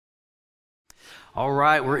All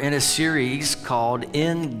right, we're in a series called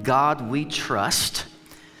In God We Trust.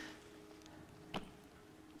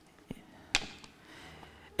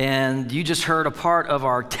 And you just heard a part of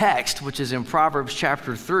our text, which is in Proverbs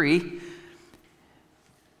chapter 3.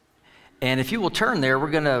 And if you will turn there,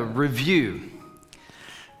 we're going to review.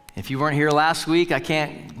 If you weren't here last week, I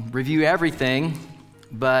can't review everything,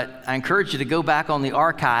 but I encourage you to go back on the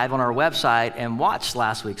archive on our website and watch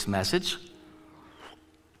last week's message.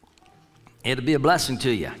 It'll be a blessing to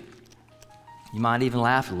you. You might even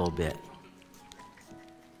laugh a little bit.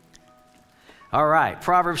 All right,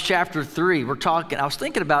 Proverbs chapter 3. I was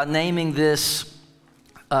thinking about naming this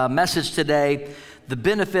message today, The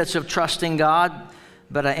Benefits of Trusting God,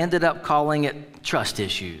 but I ended up calling it Trust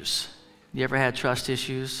Issues. You ever had trust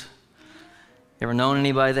issues? Ever known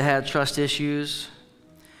anybody that had trust issues?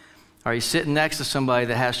 Are you sitting next to somebody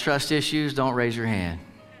that has trust issues? Don't raise your hand.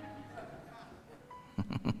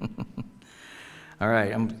 All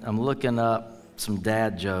right, I'm looking up some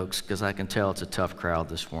dad jokes because I can tell it's a tough crowd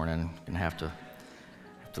this morning. I'm going to have to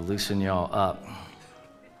loosen y'all up.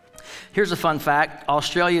 Here's a fun fact.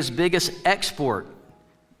 Australia's biggest export,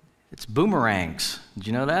 it's boomerangs. Did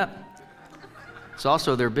you know that? It's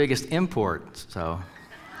also their biggest import, so.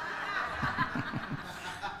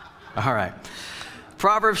 All right.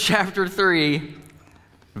 Proverbs chapter 3.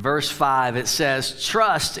 Verse 5, it says,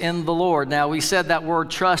 trust in the Lord. Now, we said that word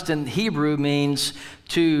trust in Hebrew means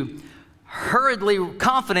to hurriedly,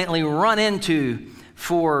 confidently run into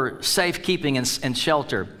for safekeeping and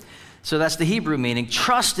shelter. So that's the Hebrew meaning.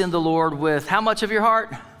 Trust in the Lord with how much of your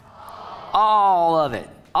heart? All of it.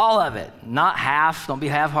 All of it. Not half. Don't be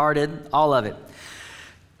half-hearted. All of it.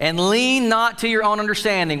 And lean not to your own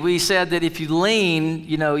understanding. We said that if you lean,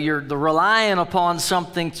 you're relying upon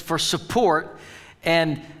something for support.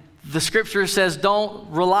 And the scripture says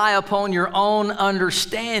don't rely upon your own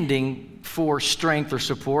understanding for strength or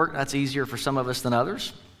support. That's easier for some of us than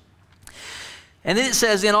others. And then it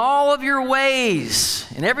says in all of your ways,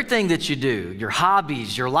 in everything that you do, your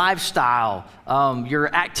hobbies, your lifestyle,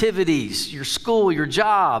 your activities, your school, your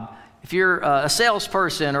job, if you're a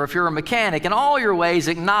salesperson or if you're a mechanic, in all your ways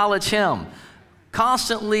acknowledge Him.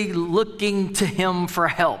 Constantly looking to Him for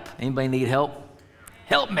help. Anybody need help?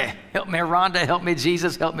 Help me, Rhonda, help me,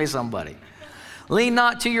 Jesus, help me, somebody. Lean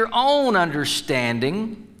not to your own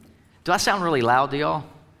understanding. Do I sound really loud to y'all?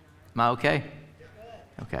 Am I okay?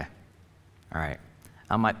 Okay. All right.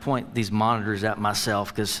 I might point these monitors at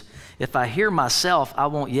myself because if I hear myself, I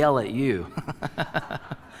won't yell at you.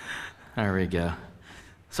 There we go.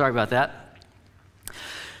 Sorry about that.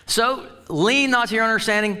 So, lean not to your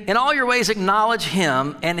understanding. In all your ways acknowledge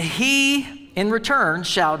Him, and He, in return,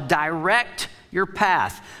 shall direct your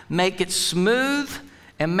path. Make it smooth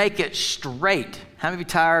and make it straight. How many of you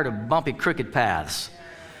tired of bumpy, crooked paths?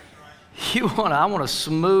 I want a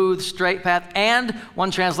smooth, straight path. And one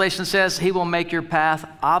translation says, He will make your path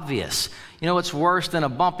obvious. You know what's worse than a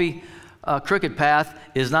bumpy, crooked path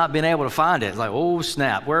is not being able to find it. It's like, oh,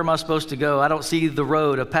 snap, where am I supposed to go? I don't see the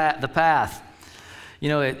road, the path.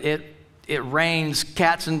 It rains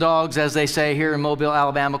cats and dogs, as they say here in Mobile,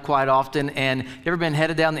 Alabama, quite often. And you ever been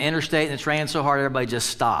headed down the interstate and it's raining so hard everybody just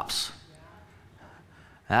stops?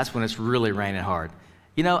 That's when it's really raining hard.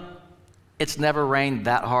 It's never rained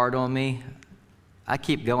that hard on me. I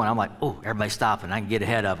keep going. I'm like, oh, everybody's stopping. I can get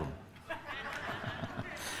ahead of them.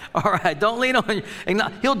 All right, don't lean on you.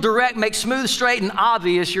 He'll direct, make smooth, straight, and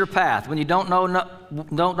obvious your path. When you don't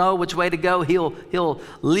know which way to go, he'll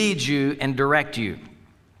lead you and direct you.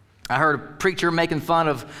 I heard a preacher making fun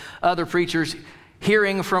of other preachers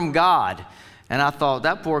hearing from God. And I thought,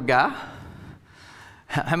 that poor guy.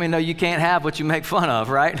 How many know you can't have what you make fun of,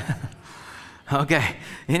 right? Okay,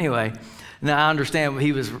 anyway. Now, I understand what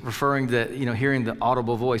he was referring to, hearing the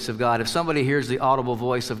audible voice of God. If somebody hears the audible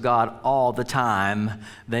voice of God all the time,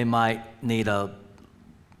 they might need a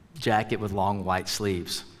jacket with long white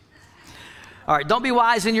sleeves. All right, don't be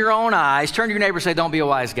wise in your own eyes. Turn to your neighbor and say, don't be a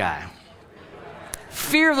wise guy.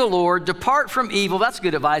 Fear the Lord, depart from evil. That's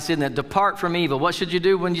good advice, isn't it? Depart from evil. What should you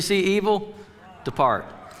do when you see evil? Depart.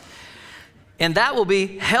 And that will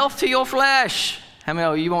be health to your flesh. How many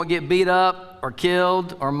know you won't get beat up or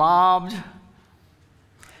killed or mobbed?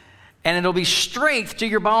 And it'll be strength to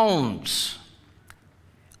your bones.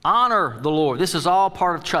 Honor the Lord. This is all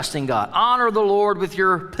part of trusting God. Honor the Lord with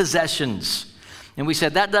your possessions. And we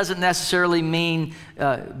said that doesn't necessarily mean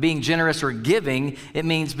being generous or giving. It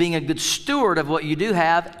means being a good steward of what you do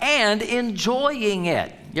have and enjoying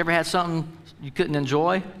it. You ever had something you couldn't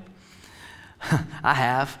enjoy? I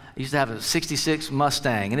have. I used to have a 66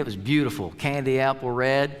 Mustang, and it was beautiful, candy apple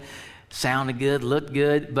red. sounded good, looked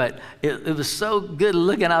good, but it was so good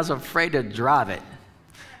looking, I was afraid to drive it.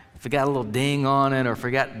 If it got a little ding on it or if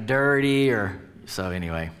it got dirty so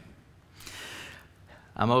anyway.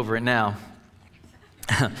 I'm over it now.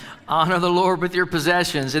 Honor the Lord with your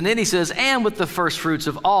possessions. And then he says, and with the first fruits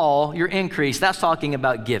of all your increase. That's talking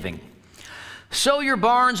about giving. So your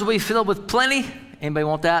barns will be filled with plenty. Anybody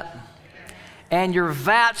want that? And your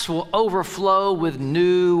vats will overflow with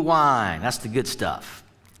new wine. That's the good stuff.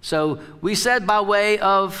 So we said by way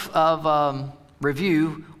of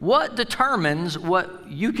review, what determines what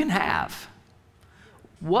you can have?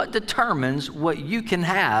 What determines what you can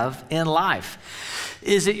have in life?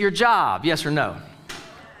 Is it your job? Yes or no?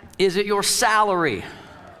 Is it your salary?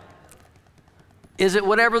 Is it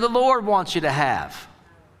whatever the Lord wants you to have?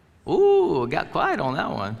 Ooh, got quiet on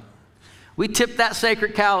that one. We tipped that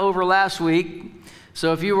sacred cow over last week,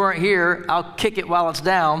 so if you weren't here, I'll kick it while it's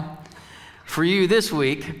down for you this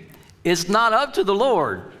week. It's not up to the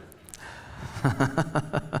Lord.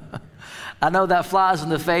 I know that flies in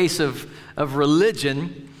the face of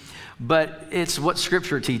religion, but it's what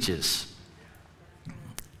Scripture teaches.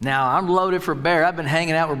 Now, I'm loaded for bear. I've been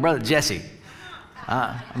hanging out with Brother Jesse.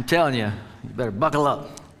 I'm telling you, you better buckle up.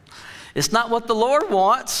 It's not what the Lord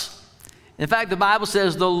wants. In fact, the Bible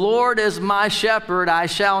says, the Lord is my shepherd, I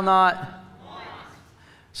shall not want.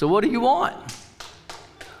 So what do you want?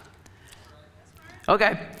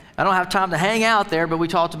 Okay, I don't have time to hang out there, but we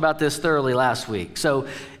talked about this thoroughly last week. So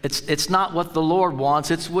it's not what the Lord wants,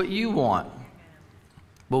 it's what you want.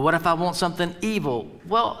 But what if I want something evil?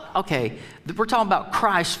 Well, okay, we're talking about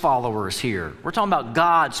Christ followers here. We're talking about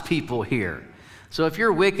God's people here. So if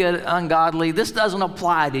you're wicked, ungodly, this doesn't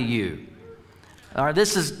apply to you. All right,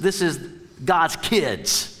 this is God's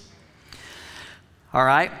kids. All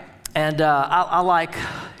right, and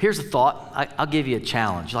here's a thought. I'll give you a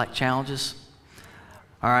challenge. You like challenges?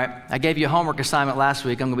 All right, I gave you a homework assignment last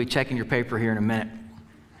week. I'm going to be checking your paper here in a minute.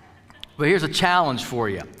 But here's a challenge for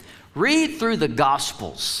you. Read through the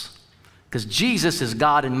Gospels, because Jesus is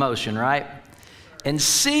God in motion, right? And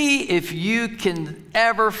see if you can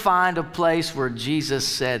ever find a place where Jesus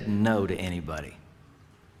said no to anybody.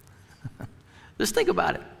 Just think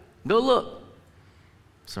about it. Go look.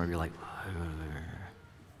 Some of you are like,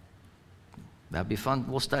 that'd be fun.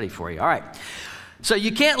 We'll study for you. All right. So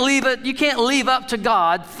you can't leave up to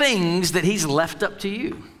God things that He's left up to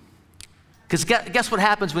you. Because guess what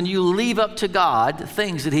happens when you leave up to God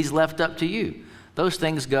things that He's left up to you? Those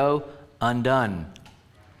things go undone.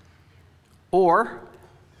 Or,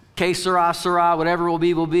 que sera, sera, whatever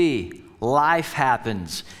will be. Life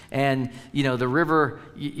happens. And, the river,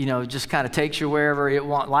 just kind of takes you wherever it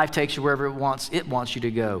wants. Life takes you wherever it wants you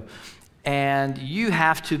to go. And you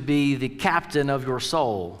have to be the captain of your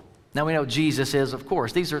soul. Now, we know Jesus is, of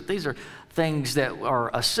course. These are things that are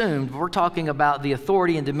assumed. We're talking about the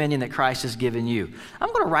authority and dominion that Christ has given you. I'm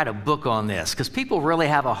going to write a book on this because people really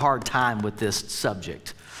have a hard time with this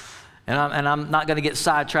subject. And I'm not going to get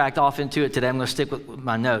sidetracked off into it today. I'm going to stick with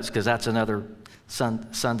my notes because that's another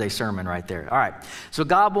Sunday sermon right there. All right. So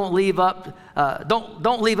God won't leave up.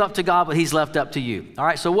 Don't leave up to God what He's left up to you. All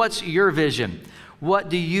right. So what's your vision? What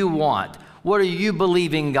do you want? What are you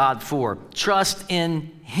believing God for? Trust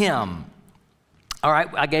in Him. All right,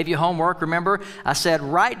 I gave you homework, remember? I said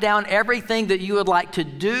write down everything that you would like to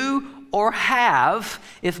do or have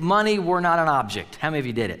if money were not an object. How many of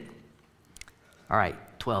you did it? All right,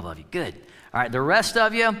 12 of you, good. All right, the rest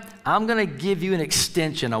of you, I'm going to give you an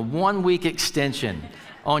extension, a 1-week extension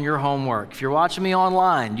on your homework. If you're watching me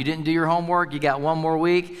online, you didn't do your homework, you got 1 more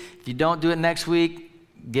week. If you don't do it next week,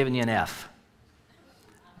 I'm giving you an F.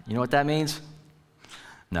 You know what that means?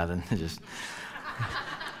 Nothing, just...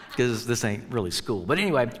 because this ain't really school. But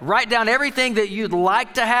anyway, write down everything that you'd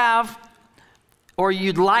like to have or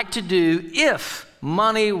you'd like to do if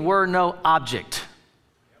money were no object.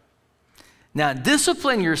 Now,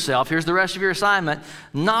 discipline yourself, here's the rest of your assignment,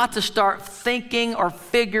 not to start thinking or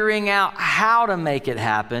figuring out how to make it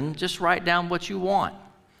happen. Just write down what you want.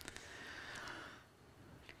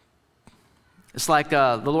 It's like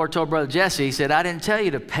the Lord told Brother Jesse, He said, I didn't tell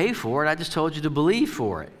you to pay for it, I just told you to believe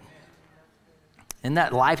for it. Isn't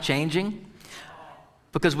that life-changing?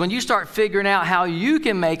 Because when you start figuring out how you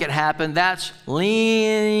can make it happen, that's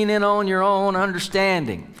leaning on your own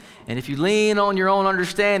understanding. And if you lean on your own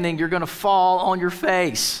understanding, you're going to fall on your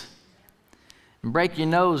face and break your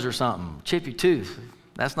nose or something, chip your tooth.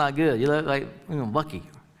 That's not good. You look like Bucky.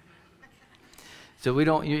 So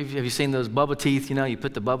have you seen those Bubba teeth? You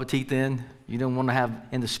put the Bubba teeth in. You don't want to have,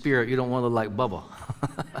 in the spirit, you don't want to look like Bubba.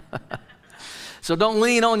 So don't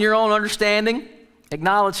lean on your own understanding.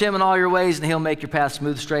 Acknowledge him in all your ways, and he'll make your path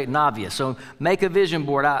smooth, straight, and obvious. So make a vision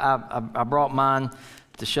board. I brought mine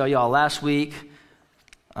to show y'all last week.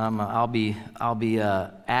 I'll be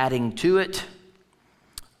adding to it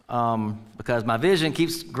because my vision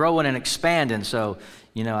keeps growing and expanding. So,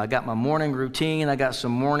 I got my morning routine. I got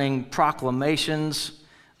some morning proclamations.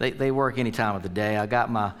 They work any time of the day. I got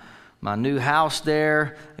my new house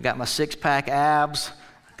there. I got my six-pack abs.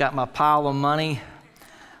 I got my pile of money.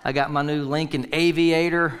 I got my new Lincoln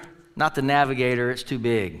Aviator. Not the Navigator, it's too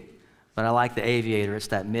big. But I like the Aviator. It's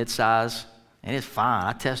that mid-size, and it's fine.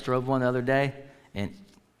 I test drove one the other day, and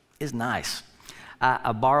it's nice.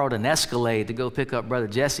 I borrowed an Escalade to go pick up Brother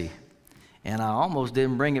Jesse, and I almost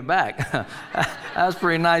didn't bring it back. That was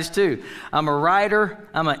pretty nice, too. I'm a writer.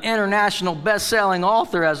 I'm an international best-selling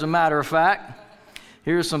author, as a matter of fact.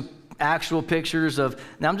 Here's some actual pictures of,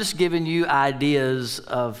 now I'm just giving you ideas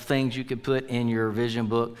of things you could put in your vision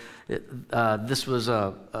book. This was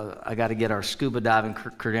I got to get our scuba diving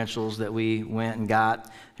credentials that we went and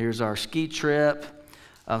got. Here's our ski trip,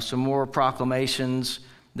 some more proclamations.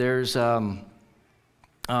 There's my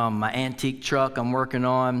antique truck I'm working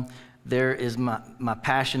on. There is my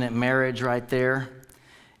passionate marriage right there.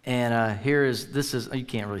 And this is, you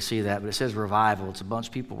can't really see that, but it says revival. It's a bunch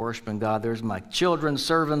of people worshiping God. There's my children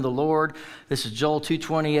serving the Lord. This is Joel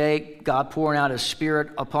 2:28, God pouring out his Spirit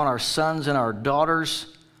upon our sons and our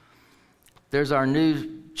daughters. There's our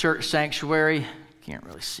new church sanctuary. Can't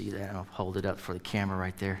really see that. I'll hold it up for the camera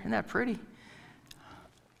right there. Isn't that pretty?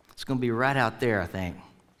 It's going to be right out there, I think.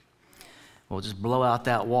 We'll just blow out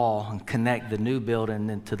that wall and connect the new building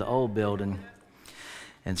into the old building.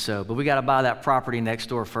 And so, but we got to buy that property next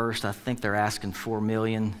door first. I think they're asking $4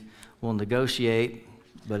 million. We'll negotiate,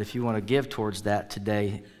 but if you want to give towards that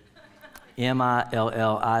today,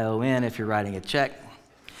 MILLION if you're writing a check.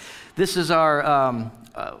 This is our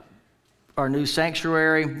new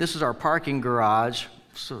sanctuary. This is our parking garage,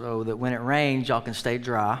 so that when it rains, y'all can stay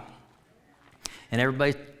dry. And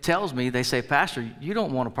everybody tells me, they say, Pastor, you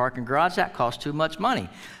don't want a parking garage. That costs too much money.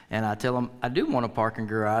 And I tell them, I do want a parking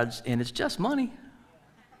garage, and it's just money.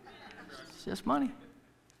 It's just money.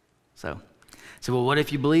 So, well, what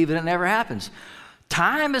if you believe and it never happens?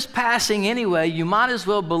 Time is passing anyway. You might as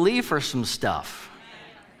well believe for some stuff.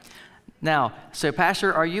 Now, so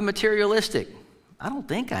Pastor, are you materialistic? I don't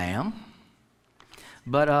think I am.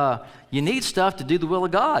 But you need stuff to do the will of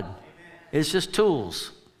God. It's just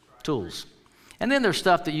tools. And then there's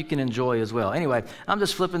stuff that you can enjoy as well. Anyway, I'm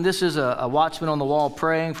just flipping. This is a watchman on the wall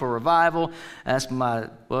praying for revival. Here's my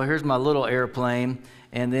little airplane.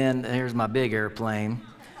 And then here's my big airplane.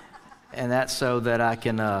 And that's so that I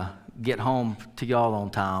can get home to y'all on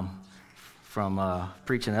time from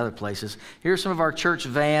preaching other places. Here's some of our church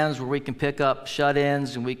vans where we can pick up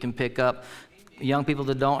shut-ins and we can pick up young people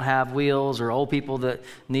that don't have wheels or old people that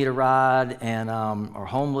need a ride and or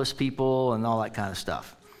homeless people and all that kind of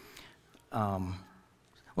stuff. Wouldn't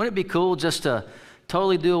it be cool just to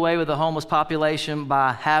totally do away with the homeless population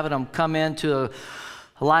by having them come into a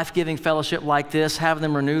life-giving fellowship like this, having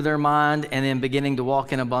them renew their mind, and then beginning to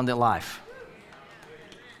walk in abundant life?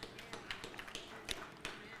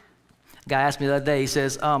 A guy asked me the other day, he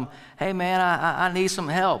says, hey man, I need some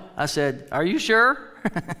help. I said, are you sure?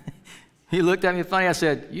 He looked at me funny. I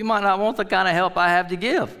said, you might not want the kind of help I have to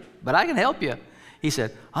give, but I can help you. He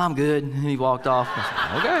said, I'm good. And he walked off. I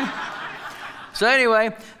said, okay. So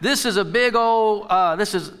anyway, this is a big old,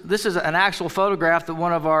 this is an actual photograph that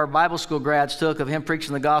one of our Bible school grads took of him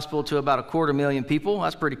preaching the gospel to about 250,000 people.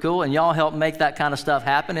 That's pretty cool. And y'all helped make that kind of stuff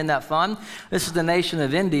happen. Isn't that fun? This is the nation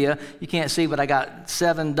of India. You can't see, but I got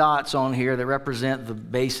 7 dots on here that represent the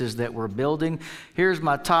bases that we're building. Here's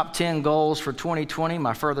my top 10 goals for 2020,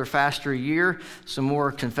 my further faster year. Some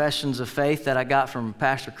more confessions of faith that I got from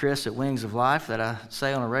Pastor Chris at Wings of Life that I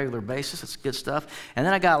say on a regular basis. It's good stuff. And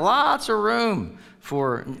then I got lots of room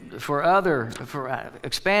for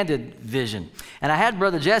expanded vision. And I had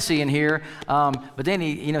Brother Jesse in here, but then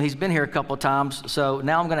he's been here a couple of times, so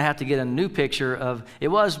now I'm going to have to get a new picture of, it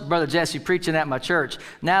was Brother Jesse preaching at my church.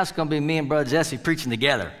 Now it's going to be me and Brother Jesse preaching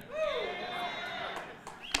together.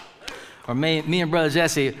 Or me and Brother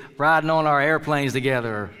Jesse riding on our airplanes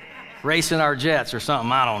together, or racing our jets or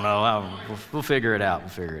something. I don't know. We'll figure it out.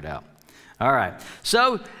 All right.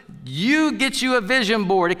 So you get you a vision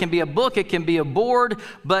board. It can be a book. It can be a board.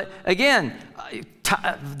 But again,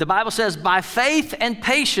 the Bible says, by faith and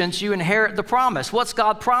patience, you inherit the promise. What's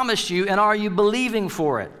God promised you, and are you believing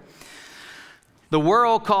for it? The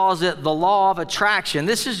world calls it the law of attraction.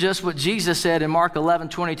 This is just what Jesus said in Mark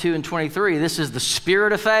 11:22 and 23. This is the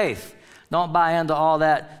spirit of faith. Don't buy into all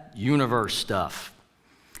that universe stuff.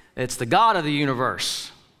 It's the God of the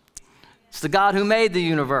universe. It's the God who made the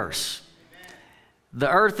universe. The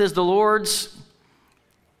earth is the Lord's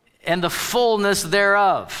and the fullness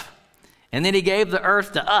thereof. And then he gave the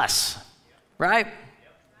earth to us, right?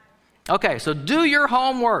 Okay, so do your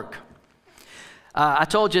homework. I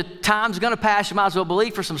told you, time's going to pass. You might as well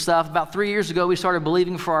believe for some stuff. About 3 years ago, we started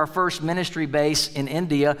believing for our first ministry base in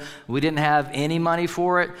India. We didn't have any money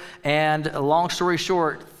for it. And long story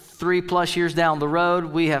short, 3+ years down the road,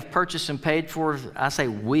 we have purchased and paid for, I say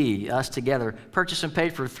we, us together, purchased and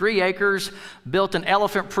paid for 3 acres, built an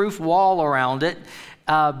elephant-proof wall around it,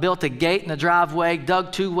 built a gate in the driveway,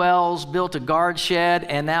 dug 2 wells, built a guard shed,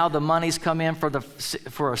 and now the money's come in for the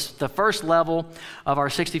first level of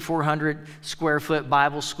our 6,400 square foot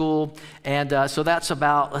Bible school. And so that's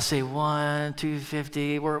about, let's see,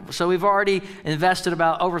 250. So we've already invested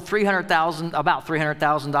about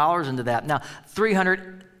 $300,000 into that. Now,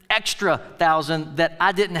 $300,000 extra that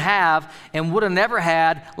I didn't have and would have never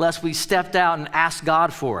had unless we stepped out and asked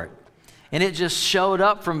God for it. And it just showed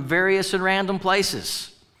up from various and random places.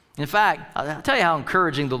 In fact, I'll tell you how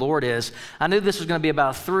encouraging the Lord is. I knew this was going to be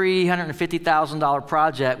about a $350,000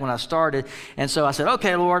 project when I started. And so I said,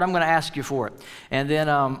 okay, Lord, I'm going to ask you for it. And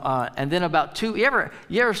then about 2, you ever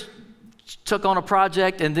took on a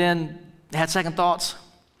project and then had second thoughts?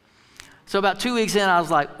 So about 2 weeks in, I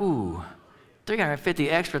was like, ooh,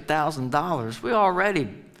 $350,000 extra. We already,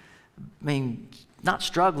 not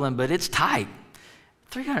struggling, but it's tight.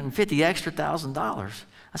 $350,000 extra.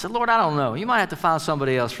 I said, Lord, I don't know. You might have to find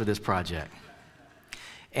somebody else for this project.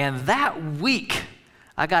 And that week,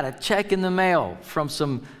 I got a check in the mail from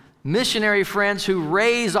some missionary friends who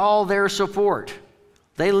raise all their support.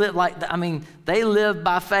 They live they live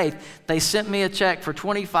by faith. They sent me a check for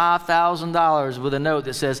 $25,000 with a note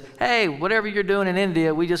that says, hey, whatever you're doing in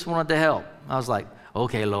India, we just wanted to help. I was like,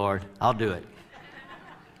 okay, Lord, I'll do it.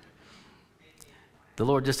 The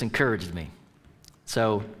Lord just encouraged me.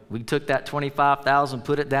 So we took that $25,000,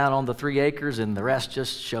 put it down on the 3 acres, and the rest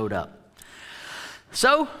just showed up.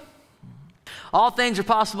 So, all things are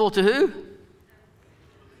possible to who?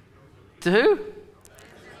 To who?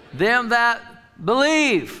 Them that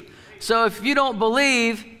believe. So if you don't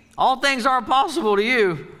believe, all things aren't possible to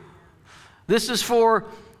you. This is for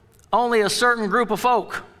only a certain group of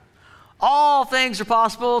folk. All things are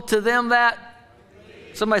possible to them that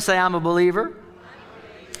believe. Somebody say, I'm a believer.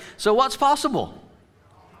 So what's possible?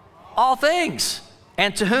 All things.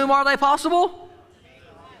 And to whom are they possible?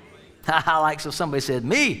 I like, so somebody said,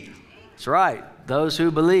 me. That's right. Those who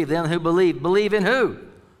believe, them who believe. Believe in who?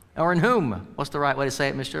 Or in whom? What's the right way to say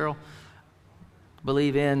it, Miss Cheryl?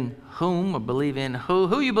 Believe in whom or believe in who?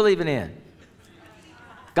 Who are you believing in?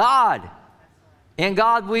 God. In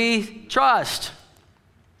God we trust.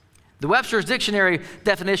 The Webster's Dictionary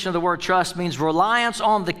definition of the word trust means reliance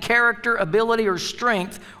on the character, ability, or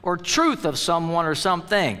strength or truth of someone or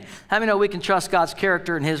something. How many know we can trust God's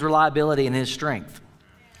character and His reliability and His strength?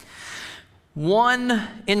 One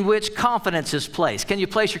in which confidence is placed. Can you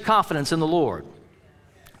place your confidence in the Lord?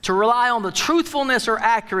 To rely on the truthfulness or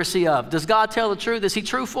accuracy of. Does God tell the truth? Is He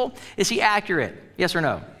truthful? Is He accurate? Yes or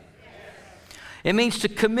no? Yes. It means to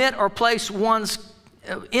commit or place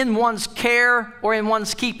in one's care or in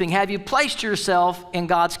one's keeping. Have you placed yourself in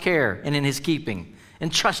God's care and in His keeping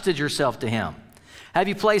and trusted yourself to Him? Have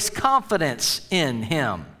you placed confidence in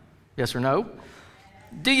Him? Yes or no?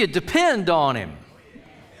 Do you depend on Him?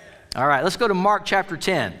 All right, let's go to Mark chapter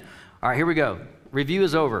 10. All right, here we go. Review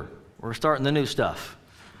is over. We're starting the new stuff.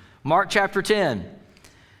 Mark chapter 10,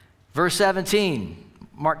 verse 17.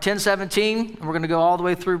 Mark 10:17, and we're going to go all the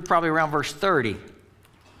way through probably around verse 30.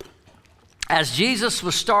 As Jesus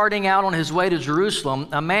was starting out on his way to Jerusalem,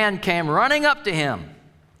 a man came running up to him,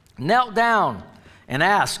 knelt down, and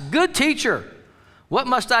asked, "Good teacher, what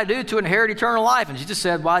must I do to inherit eternal life?" And Jesus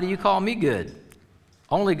said, "Why do you call me good?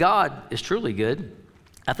 Only God is truly good."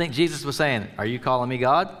 I think Jesus was saying, "Are you calling me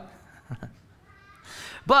God?"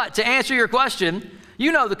 But to answer your question,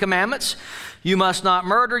 you know the commandments. You must not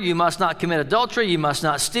murder. You must not commit adultery. You must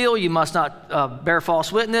not steal. You must not bear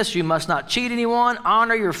false witness. You must not cheat anyone.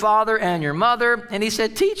 Honor your father and your mother. And he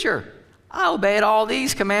said, "Teacher, I obeyed all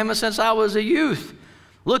these commandments since I was a youth."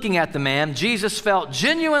 Looking at the man, Jesus felt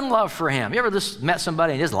genuine love for him. You ever just met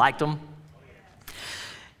somebody and just liked them?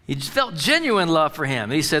 He just felt genuine love for him.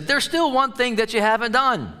 And he said, "There's still one thing that you haven't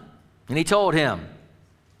done." And he told him,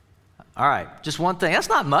 "All right, just one thing." That's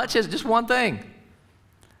not much, it's just one thing.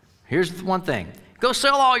 Here's one thing. Go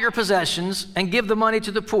sell all your possessions and give the money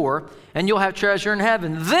to the poor, and you'll have treasure in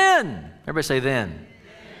heaven. Then, everybody say then.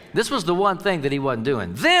 This was the one thing that he wasn't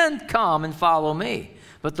doing. Then come and follow me.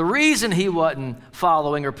 But the reason he wasn't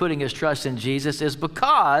following or putting his trust in Jesus is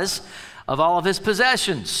because of all of his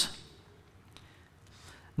possessions.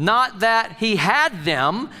 Not that he had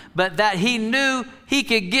them, but that he knew he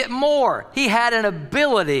could get more. He had an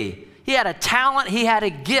ability. He had a talent. He had a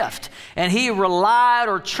gift. And he relied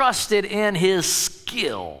or trusted in his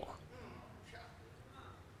skill.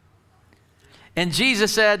 And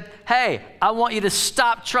Jesus said, hey, I want you to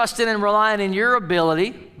stop trusting and relying in your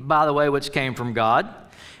ability, by the way, which came from God,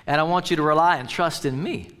 and I want you to rely and trust in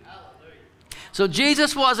me. So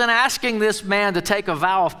Jesus wasn't asking this man to take a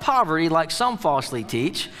vow of poverty like some falsely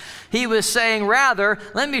teach. He was saying, rather,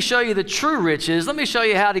 let me show you the true riches. Let me show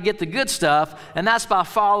you how to get the good stuff, and that's by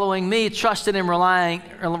following me, trusting and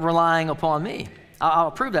relying upon me.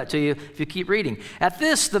 I'll prove that to you if you keep reading. At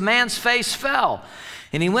this, the man's face fell,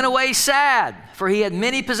 and he went away sad, for he had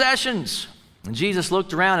many possessions. And Jesus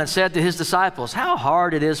looked around and said to his disciples, how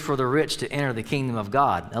hard it is for the rich to enter the kingdom of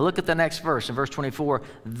God. Now look at the next verse, in verse 24.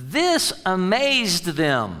 This amazed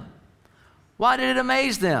them. Why did it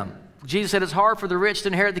amaze them? Jesus said it's hard for the rich to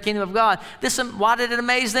inherit the kingdom of God. Why did it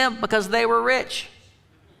amaze them? Because they were rich.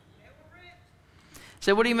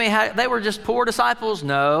 So what do you mean? They were just poor disciples?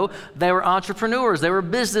 No, they were entrepreneurs. They were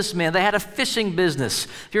businessmen. They had a fishing business.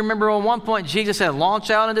 If you remember, at one point, Jesus said, launch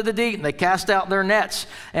out into the deep. And they cast out their nets.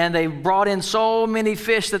 And they brought in so many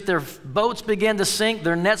fish that their boats began to sink.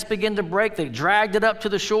 Their nets began to break. They dragged it up to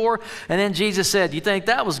the shore. And then Jesus said, you think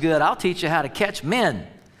that was good? I'll teach you how to catch men.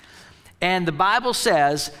 And the Bible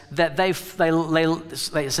says that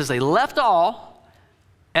it says they left all,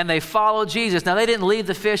 and they followed Jesus. Now, they didn't leave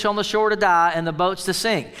the fish on the shore to die and the boats to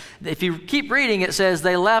sink. If you keep reading, it says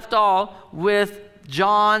they left all with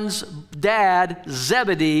John's dad,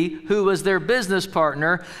 Zebedee, who was their business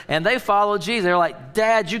partner, and they followed Jesus. They're like,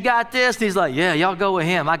 Dad, you got this? And he's like, yeah, y'all go with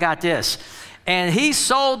him. I got this. And he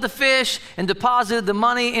sold the fish and deposited the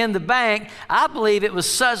money in the bank. I believe it was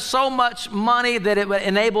so much money that it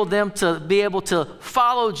enabled them to be able to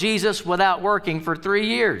follow Jesus without working for 3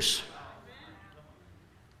 years.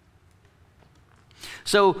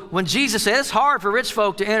 So when Jesus said it's hard for rich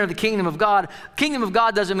folk to enter the kingdom of God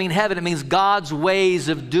doesn't mean heaven. It means God's ways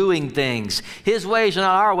of doing things. His ways are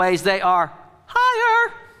not our ways. They are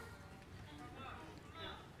higher.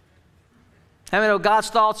 How many know God's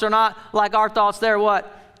thoughts are not like our thoughts? They're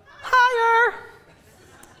what? Higher.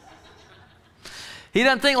 He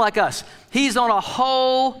doesn't think like us. He's on a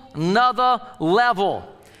whole nother level.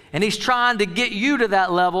 And he's trying to get you to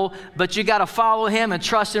that level, but you got to follow him and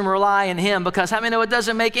trust and rely on him, because how many know it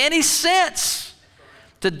doesn't make any sense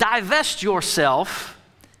to divest yourself?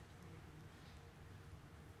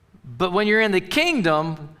 But when you're in the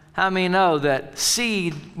kingdom, how many know that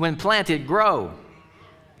seed, when planted, grow?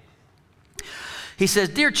 He says,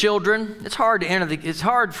 dear children, it's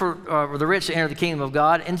hard for the rich to enter the kingdom of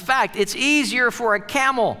God. In fact, it's easier for a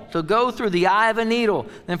camel to go through the eye of a needle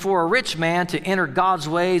than for a rich man to enter God's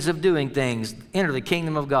ways of doing things, enter the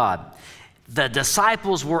kingdom of God. The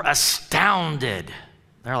disciples were astounded.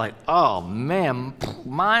 They're like, oh man,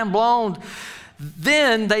 mind blown.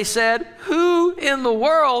 Then they said, who in the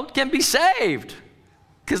world can be saved?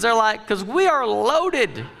 Because we are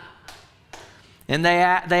loaded. And they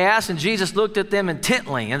asked, and Jesus looked at them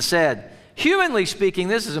intently and said, humanly speaking,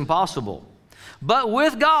 this is impossible. But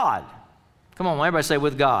with God, come on, everybody say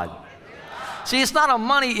with God. See, it's not a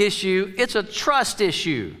money issue, it's a trust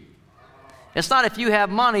issue. It's not if you have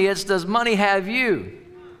money, it's does money have you?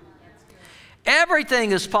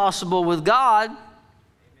 Everything is possible with God.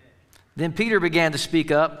 Then Peter began to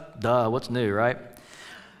speak up. Duh, what's new, right?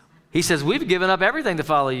 He says, we've given up everything to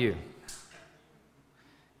follow you.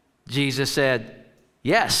 Jesus said,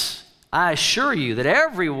 yes, I assure you that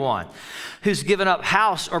everyone who's given up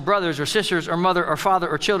house or brothers or sisters or mother or father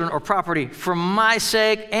or children or property for my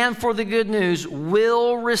sake and for the good news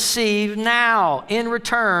will receive now in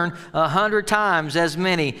return 100 times as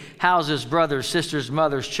many houses, brothers, sisters,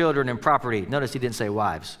 mothers, children, and property. Notice he didn't say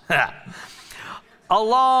wives.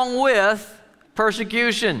 Along with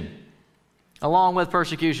persecution. Along with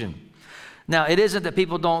persecution. Now, it isn't that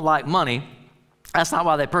people don't like money. That's not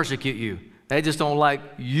why they persecute you. They just don't like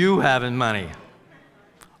you having money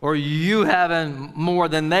or you having more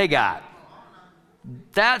than they got.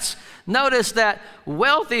 Notice that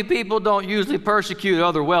wealthy people don't usually persecute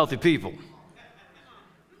other wealthy people.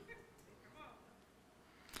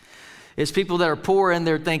 It's people that are poor in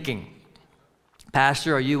their thinking.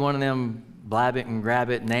 Pastor, are you one of them blab it and grab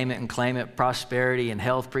it, name it and claim it, prosperity and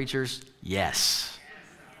health preachers? Yes.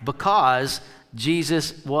 Because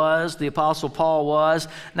Jesus was, the Apostle Paul was.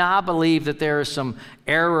 Now, I believe that there is some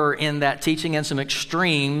error in that teaching and some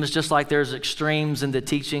extremes, just like there's extremes in the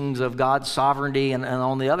teachings of God's sovereignty and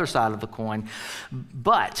on the other side of the coin.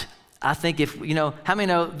 But I think how many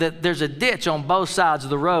know that there's a ditch on both sides of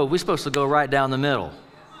the road? We're supposed to go right down the middle.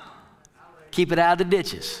 keep it out of the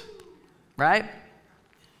ditches, right?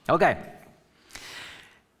 Okay.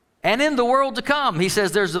 And in the world to come, he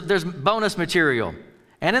says there's bonus material.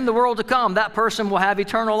 And in the world to come, that person will have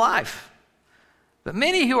eternal life. But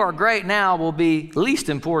many who are great now will be least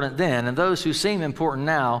important then, and those who seem important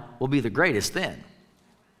now will be the greatest then.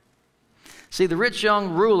 See, the rich young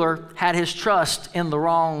ruler had his trust in the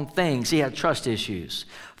wrong things. He had trust issues.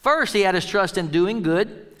 First, he had his trust in doing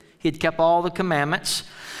good. He had kept all the commandments.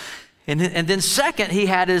 And then second, he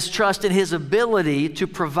had his trust in his ability to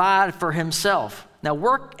provide for himself. Now,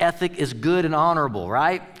 work ethic is good and honorable,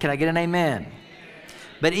 right? Can I get an amen?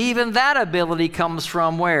 But even that ability comes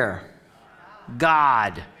from where?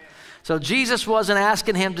 God. So Jesus wasn't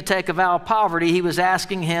asking him to take a vow of poverty. He was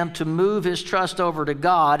asking him to move his trust over to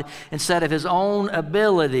God instead of his own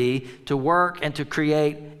ability to work and to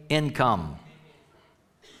create income.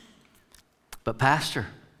 But Pastor,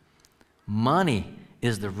 money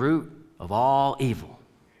is the root of all evil.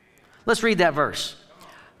 Let's read that verse.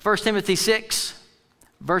 1 Timothy 6,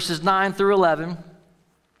 verses 9 through 11.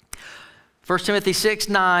 1 Timothy 6,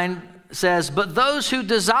 9 says, but those who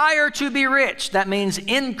desire to be rich, that means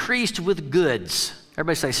increased with goods.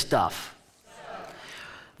 Everybody say stuff.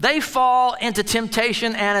 They fall into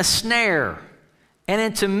temptation and a snare, and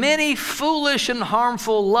into many foolish and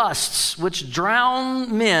harmful lusts, which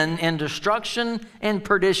drown men in destruction and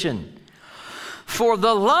perdition. For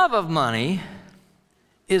the love of money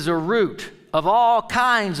is a root of all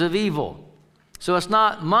kinds of evil. So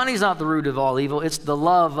money's not the root of all evil, it's the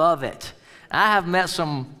love of it. I have met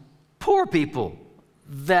some poor people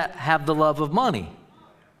that have the love of money,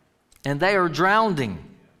 and they are drowning.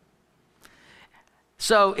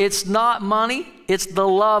 So it's not money, it's the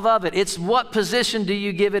love of it. It's what position do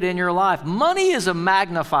you give it in your life. Money is a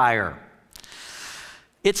magnifier.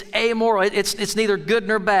 It's amoral. It's neither good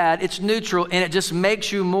nor bad. It's neutral, and it just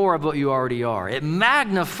makes you more of what you already are. It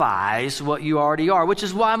magnifies what you already are, which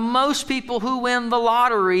is why most people who win the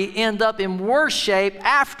lottery end up in worse shape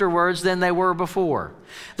afterwards than they were before.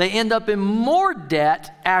 They end up in more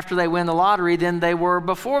debt after they win the lottery than they were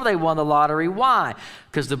before they won the lottery. Why?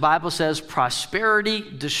 Because the Bible says prosperity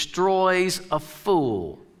destroys a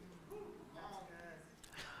fool.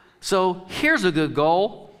 So here's a good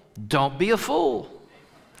goal. Don't be a fool.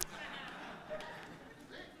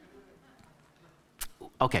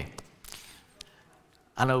 Okay,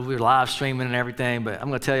 I know we're live streaming and everything, but I'm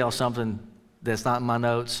going to tell y'all something that's not in my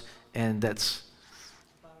notes, and that's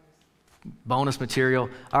bonus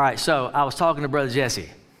material. All right, so I was talking to Brother Jesse,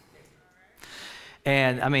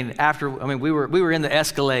 and we were in the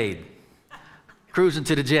Escalade, cruising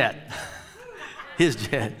to the jet, his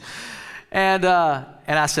jet, and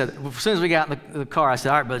I said, as soon as we got in the car, I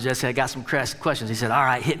said, all right, Brother Jesse, I got some questions. He said, all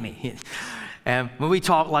right, hit me. And when we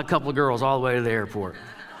talked like a couple of girls all the way to the airport.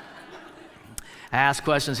 I asked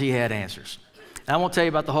questions, he had answers. And I won't tell you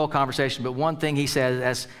about the whole conversation, but one thing he said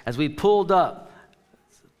as we pulled up,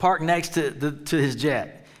 parked next to his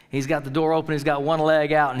jet, he's got the door open, he's got one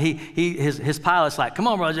leg out, and his pilot's like, come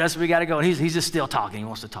on, Brother Jesse, we got to go. And he's just still talking, he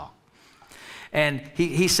wants to talk. And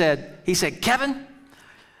he said, Kevin,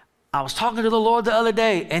 I was talking to the Lord the other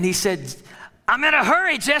day, and he said, I'm in a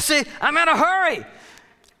hurry, Jesse, I'm in a hurry.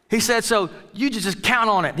 He said, so you just count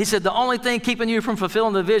on it. He said, the only thing keeping you from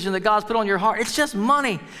fulfilling the vision that God's put on your heart, it's just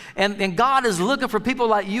money. And God is looking for people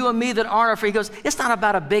like you and me that aren't afraid. He goes, it's not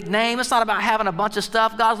about a big name. It's not about having a bunch of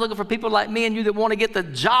stuff. God's looking for people like me and you that want to get the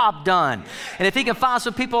job done. And if he can find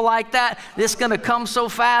some people like that, it's going to come so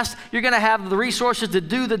fast. You're going to have the resources to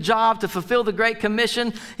do the job, to fulfill the Great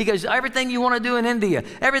Commission. He goes, everything you want to do in India,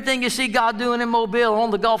 everything you see God doing in Mobile,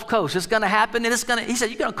 on the Gulf Coast, it's going to happen. And he said,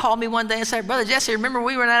 you're going to call me one day and say, Brother Jesse, remember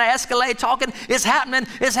we were in that Escalade talking? It's happening.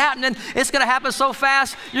 It's happening. It's going to happen so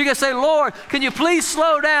fast. You're going to say, Lord, can you please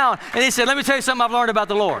slow down? And he said, let me tell you something I've learned about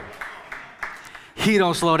the Lord. He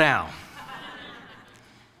don't slow down.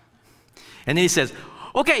 And then he says,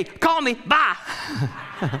 okay, call me. Bye.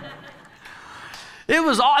 It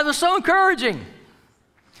was so encouraging.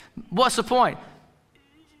 What's the point?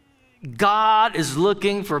 God is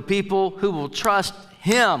looking for people who will trust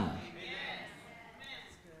him.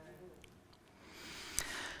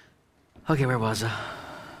 Okay, where was I?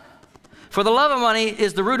 For the love of money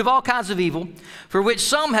is the root of all kinds of evil, for which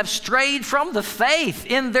some have strayed from the faith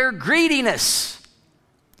in their greediness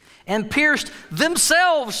and pierced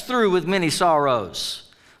themselves through with many sorrows.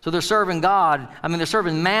 So they're serving they're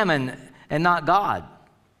serving mammon and not God.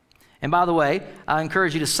 And by the way, I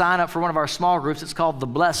encourage you to sign up for one of our small groups. It's called The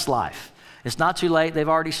Blessed Life. It's not too late. They've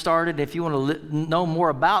already started. If you want to know more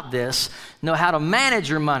about this, know how to manage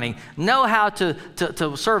your money, know how to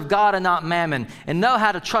serve God and not mammon, and know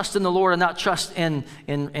how to trust in the Lord and not trust in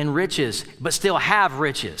riches, but still have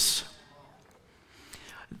riches.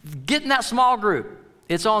 Get in that small group.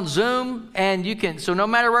 It's on Zoom, and you can, so no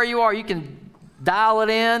matter where you are, you can dial it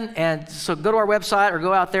in, and so go to our website or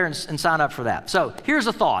go out there and sign up for that. So here's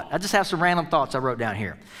a thought. I just have some random thoughts I wrote down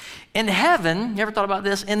here. In heaven, you ever thought about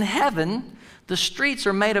this? In heaven, the streets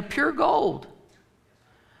are made of pure gold.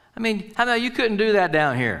 I mean, how many you couldn't do that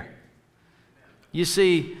down here? You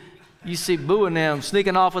see Boo and them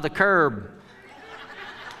sneaking off with a curb.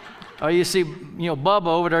 Or you see, Bubba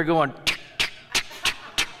over there going,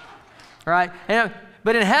 right?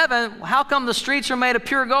 But in heaven, how come the streets are made of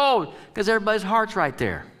pure gold? Because everybody's heart's right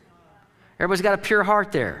there. Everybody's got a pure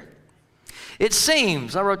heart there. It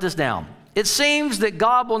seems, I wrote this down, it seems that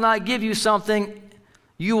God will not give you something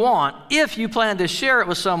you want if you plan to share it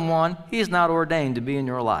with someone He's not ordained to be in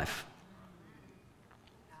your life.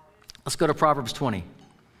 Let's go to Proverbs 20.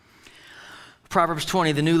 Proverbs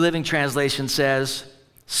 20, the New Living Translation says,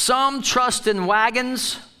 "Some trust in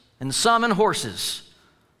wagons and some in horses,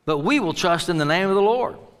 but we will trust in the name of the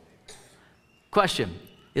Lord." Question,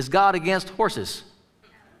 is God against horses?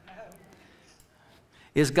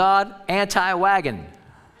 Is God anti-wagon?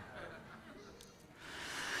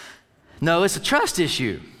 No, it's a trust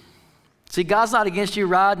issue. See, God's not against you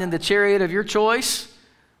riding in the chariot of your choice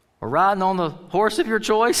or riding on the horse of your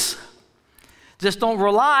choice. Just don't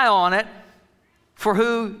rely on it for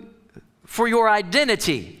your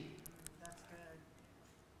identity.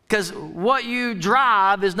 Because what you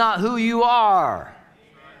drive is not who you are.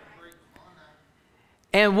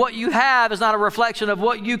 And what you have is not a reflection of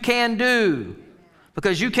what you can do.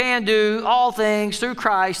 Because you can do all things through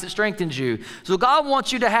Christ that strengthens you. So God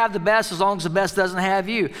wants you to have the best as long as the best doesn't have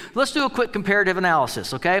you. Let's do a quick comparative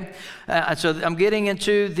analysis, okay? So I'm getting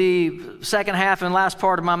into the second half and last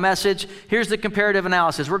part of my message. Here's the comparative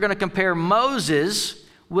analysis. We're going to compare Moses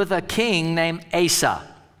with a king named Asa.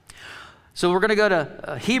 So we're going to go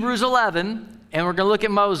to Hebrews 11, and we're going to look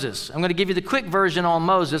at Moses. I'm going to give you the quick version on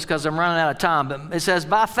Moses because I'm running out of time. But it says,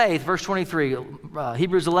 by faith, verse 23,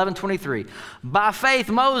 Hebrews 11:23. By faith,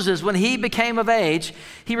 Moses, when he became of age,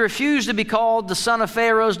 he refused to be called the son of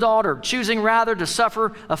Pharaoh's daughter, choosing rather to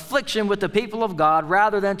suffer affliction with the people of God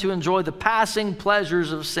rather than to enjoy the passing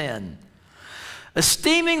pleasures of sin,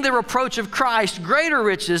 esteeming the reproach of Christ greater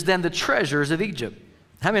riches than the treasures of Egypt.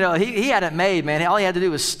 How many know he had it made, man? All he had to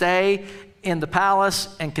do was stay in the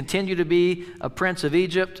palace and continue to be a prince of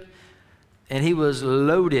Egypt, and he was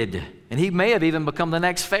loaded, and he may have even become the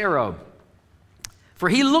next Pharaoh. For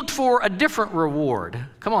he looked for a different reward.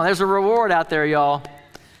 Come on, there's a reward out there, y'all.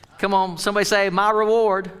 Come on, somebody say, my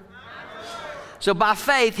reward. My reward. So by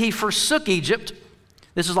faith, he forsook Egypt.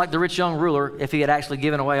 This is like the rich young ruler if he had actually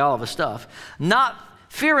given away all of his stuff. Not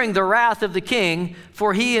fearing the wrath of the king,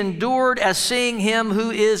 for he endured as seeing him who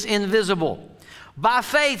is invisible. By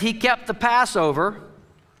faith, he kept the Passover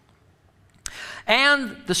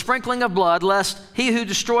and the sprinkling of blood, lest he who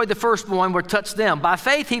destroyed the firstborn would touch them. By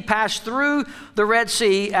faith, he passed through the Red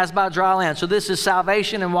Sea as by dry land. So this is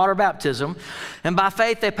salvation and water baptism. And by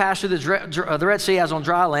faith, they passed through the Red Sea as on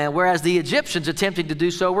dry land, whereas the Egyptians attempting to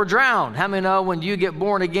do so were drowned. How many know when you get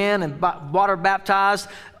born again and water baptized,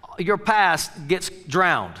 your past gets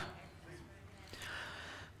drowned?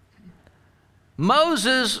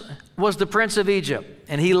 Moses was the prince of Egypt,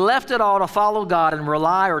 and he left it all to follow God and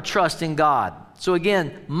rely or trust in God. So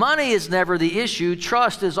again, money is never the issue.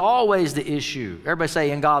 Trust is always the issue. Everybody say,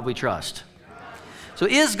 in God we trust. So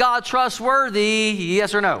is God trustworthy?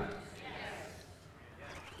 Yes or no? Yes.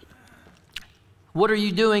 What are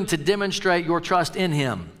you doing to demonstrate your trust in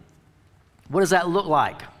Him? What does that look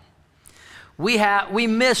like?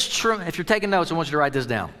 If you're taking notes, I want you to write this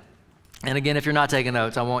down. And again, if you're not taking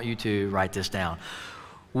notes, I want you to write this down.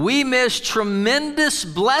 We miss tremendous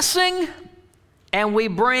blessing and we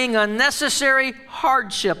bring unnecessary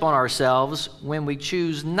hardship on ourselves when we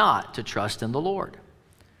choose not to trust in the Lord.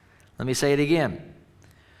 Let me say it again.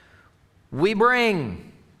 We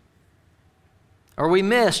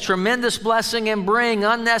miss tremendous blessing and bring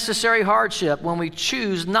unnecessary hardship when we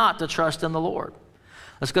choose not to trust in the Lord.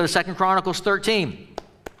 Let's go to 2 Chronicles 13.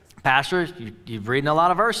 Pastor, you've reading a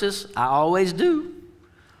lot of verses. I always do,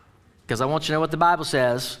 because I want you to know what the Bible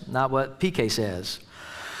says, not what PK says.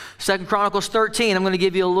 2 Chronicles 13, I'm going to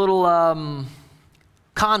give you a little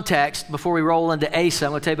context before we roll into Asa.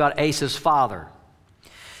 I'm going to tell you about Asa's father.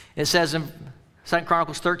 It says in 2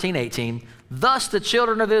 Chronicles 13:18. Thus the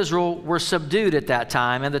children of Israel were subdued at that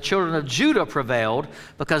time, and the children of Judah prevailed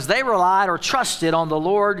because they relied or trusted on the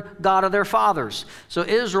Lord God of their fathers. So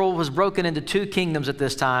Israel was broken into two kingdoms at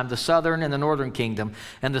this time, the southern and the northern kingdom.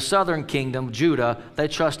 And the southern kingdom, Judah, they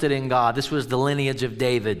trusted in God. This was the lineage of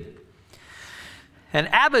David. And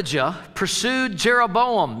Abijah pursued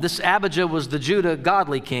Jeroboam. This Abijah was the Judah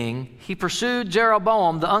godly king. He pursued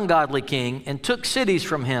Jeroboam, the ungodly king, and took cities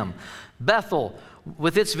from him. Bethel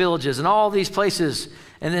with its villages and all these places.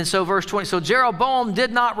 And then so verse 20, so Jeroboam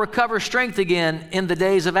did not recover strength again in the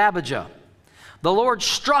days of Abijah. The Lord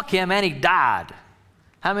struck him and he died.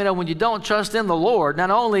 How many know when you don't trust in the Lord,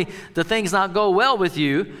 not only do things not go well with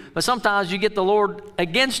you, but sometimes you get the Lord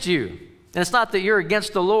against you. And it's not that you're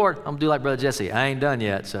against the Lord. I'm going to do like Brother Jesse. I ain't done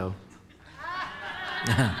yet, so.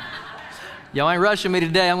 Y'all ain't rushing me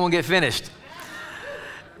today. I'm going to get finished.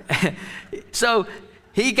 So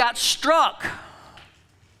he got struck.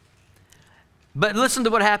 But listen to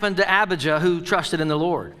what happened to Abijah, who trusted in the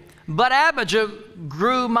Lord. But Abijah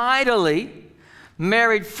grew mightily,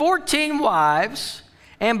 married 14 wives,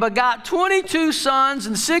 and begot 22 sons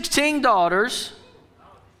and 16 daughters.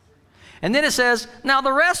 And then it says, now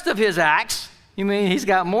the rest of his acts, you mean he's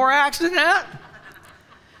got more acts than that?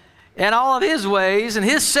 And all of his ways and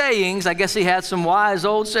his sayings, I guess he had some wise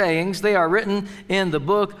old sayings, they are written in the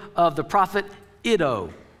book of the prophet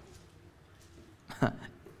Iddo.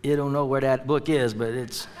 You don't know where that book is, but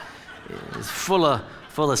it's full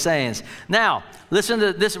of sayings. Now, listen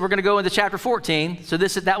to this. We're going to go into chapter 14. So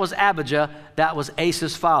that was Abijah. That was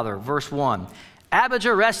Asa's father, verse 1.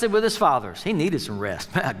 Abijah rested with his fathers. He needed some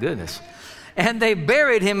rest. My goodness. And they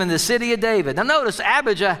buried him in the city of David. Now notice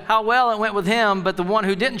Abijah, how well it went with him, but the one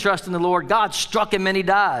who didn't trust in the Lord, God struck him and he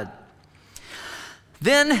died.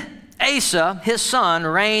 Then Asa, his son,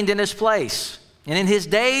 reigned in his place. And in his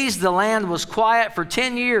days, the land was quiet for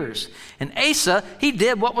 10 years. And Asa, he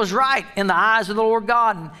did what was right in the eyes of the Lord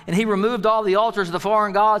God. And he removed all the altars of the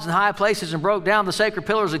foreign gods and high places and broke down the sacred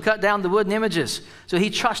pillars and cut down the wooden images. So he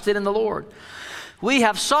trusted in the Lord. We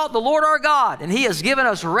have sought the Lord our God, and he has given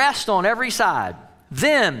us rest on every side.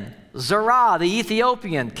 Then Zerah the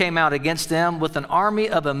Ethiopian came out against them with an army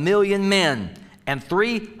of 1,000,000 men and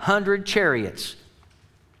 300 chariots.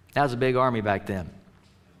 That was a big army back then.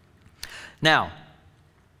 Now,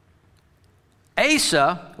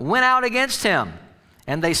 Asa went out against him,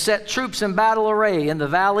 and they set troops in battle array in the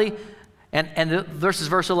valley. And this is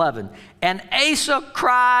verse 11. And Asa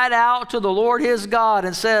cried out to the Lord his God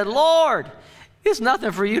and said, Lord, it's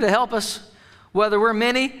nothing for you to help us, whether we're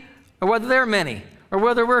many or whether they're many, or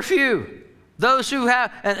whether we're few. Those who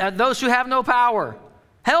have no power,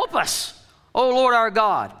 help us, O Lord our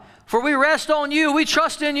God. For we rest on you, we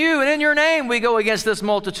trust in you, and in your name we go against this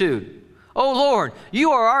multitude. O Lord,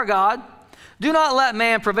 you are our God. Do not let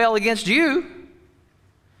man prevail against you.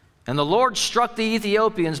 And the Lord struck the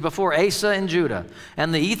Ethiopians before Asa and Judah,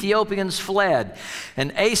 and the Ethiopians fled.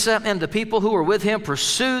 And Asa and the people who were with him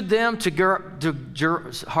pursued them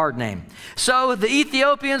to hard name. So the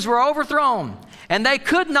Ethiopians were overthrown, and they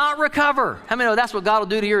could not recover. How many know that's what God will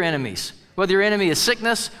do to your enemies? Whether your enemy is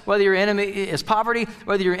sickness, whether your enemy is poverty,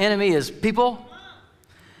 whether your enemy is people.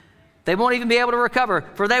 They won't even be able to recover,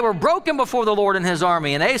 for they were broken before the Lord and his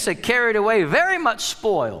army, and Asa carried away very much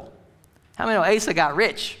spoil. How many know Asa got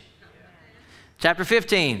rich? Chapter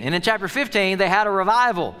 15. And in chapter 15, they had a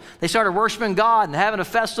revival. They started worshiping God and having a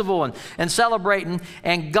festival and celebrating,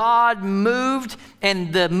 and God moved,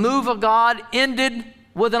 and the move of God ended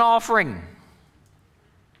with an offering.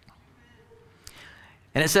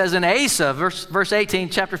 And it says in Asa, verse 18,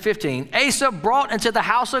 chapter 15, Asa brought into the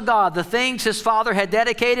house of God the things his father had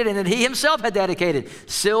dedicated and that he himself had dedicated,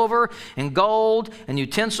 silver and gold and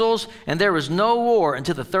utensils, and there was no war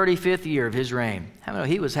until the 35th year of his reign. How many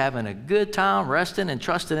know he was having a good time resting and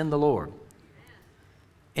trusting in the Lord?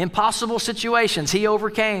 Impossible situations he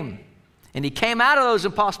overcame. And he came out of those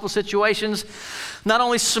impossible situations not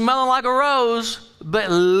only smelling like a rose,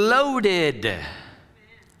 but loaded.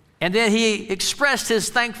 And then he expressed his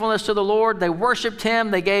thankfulness to the Lord. They worshiped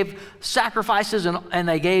him. They gave sacrifices and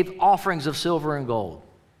they gave offerings of silver and gold.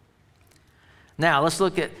 Now, let's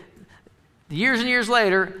look at years and years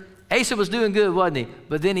later. Asa was doing good, wasn't he?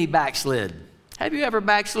 But then he backslid. Have you ever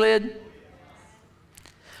backslid?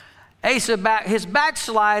 His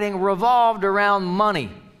backsliding revolved around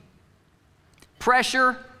money,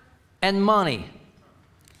 pressure, and money.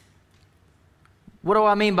 What do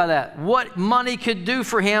I mean by that? What money could do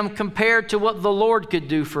for him compared to what the Lord could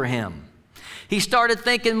do for him. He started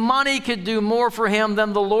thinking money could do more for him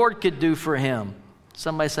than the Lord could do for him.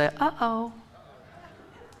 Somebody say, uh-oh.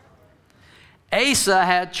 Asa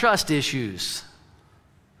had trust issues.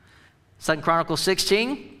 2 Chronicles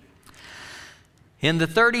 16. In the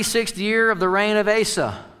 36th year of the reign of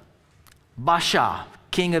Asa, Baasha,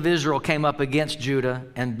 king of Israel, came up against Judah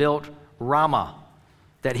and built Ramah,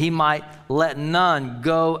 that he might let none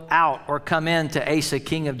go out or come in to Asa,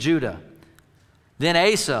 king of Judah. Then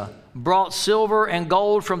Asa brought silver and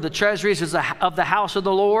gold from the treasuries of the house of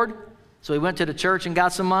the Lord. So he went to the church and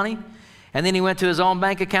got some money. And then he went to his own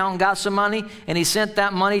bank account and got some money. And he sent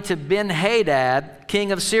that money to Ben-Hadad,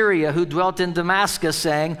 king of Syria, who dwelt in Damascus,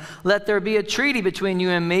 saying, "Let there be a treaty between you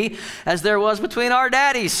and me, as there was between our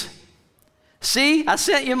daddies. See, I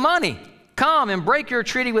sent you money. Come and break your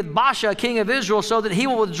treaty with Baasha, king of Israel, so that he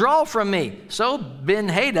will withdraw from me." So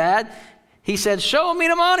Ben-Hadad, he said, "Show me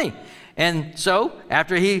the money." And so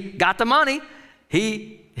after he got the money,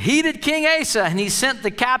 he heeded King Asa, and he sent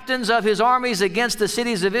the captains of his armies against the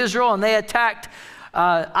cities of Israel, and they attacked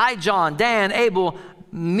Ijon, Dan, Abel,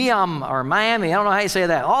 Miami, I don't know how you say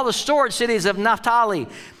that, all the stored cities of Naphtali.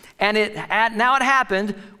 And now it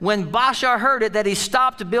happened when Baasha heard it that he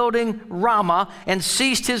stopped building Ramah and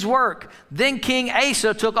ceased his work. Then King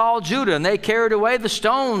Asa took all Judah, and they carried away the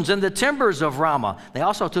stones and the timbers of Ramah. They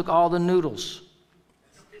also took all the noodles,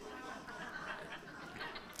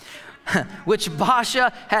 which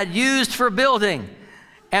Baasha had used for building.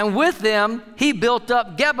 And with them, he built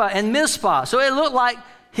up Geba and Mizpah. So it looked like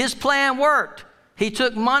his plan worked. He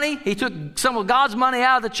took money. He took some of God's money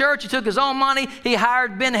out of the church. He took his own money. He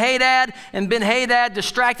hired Ben-Hadad, and Ben-Hadad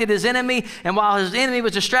distracted his enemy. And while his enemy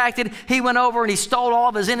was distracted, he went over and he stole all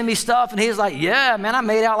of his enemy's stuff. And he was like, "Yeah, man, I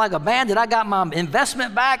made out like a bandit. I got my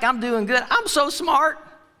investment back. I'm doing good. I'm so smart."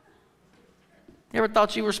 You ever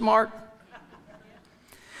thought you were smart?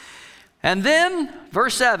 And then,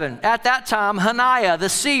 verse 7, at that time, Hananiah the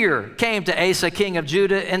seer came to Asa, king of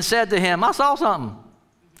Judah, and said to him, "I saw something."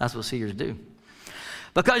 That's what seers do.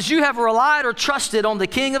 "Because you have relied or trusted on the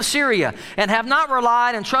king of Syria, and have not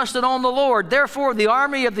relied and trusted on the Lord, therefore the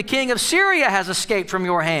army of the king of Syria has escaped from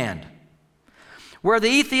your hand. Were the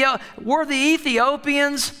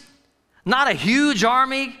Ethiopians not a huge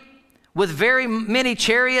army with very many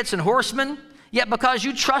chariots and horsemen? Yet because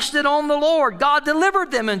you trusted on the Lord, God delivered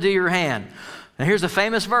them into your hand." And here's the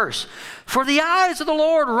famous verse. "For the eyes of the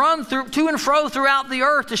Lord run to and fro throughout the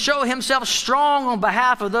earth to show himself strong on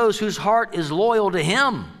behalf of those whose heart is loyal to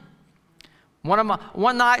him."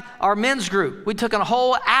 One night, our men's group, we took a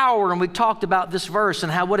whole hour and we talked about this verse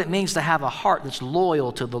and what it means to have a heart that's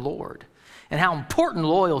loyal to the Lord and how important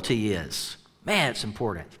loyalty is. Man, it's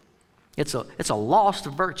important. It's a lost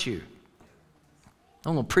virtue.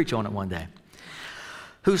 I'm going to preach on it one day.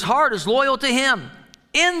 Whose heart is loyal to him.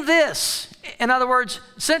 In this, in other words,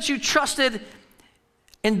 since you trusted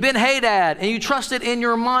in Ben-Hadad and you trusted in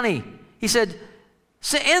your money, he said,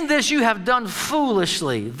 "In this you have done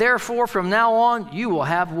foolishly. Therefore, from now on, you will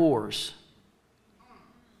have wars."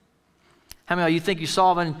 How many of you think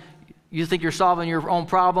you're solving your own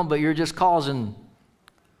problem, but you're just causing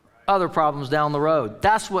other problems down the road?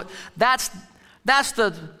 That's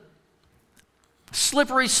the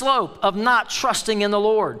slippery slope of not trusting in the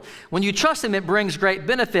Lord. When you trust him, it brings great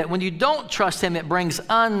benefit. When you don't trust him, it brings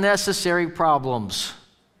unnecessary problems.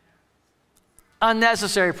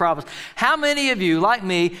 Unnecessary problems. How many of you, like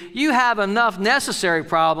me, you have enough necessary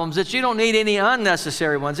problems that you don't need any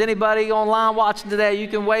unnecessary ones? Anybody online watching today, you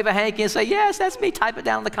can wave a hanky and say, "Yes, that's me." Type it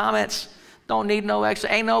down in the comments. Don't need no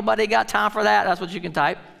extra. Ain't nobody got time for that. That's what you can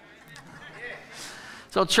type.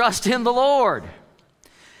 So trust in the Lord.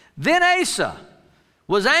 Then Asa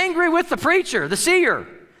was angry with the preacher, the seer,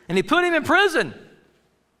 and he put him in prison.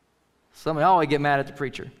 Somebody always get mad at the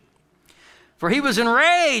preacher. For he was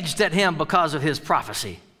enraged at him because of his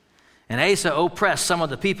prophecy. And Asa oppressed some of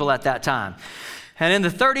the people at that time. And in the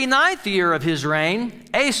 39th year of his reign,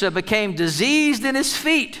 Asa became diseased in his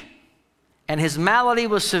feet, and his malady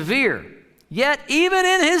was severe. Yet even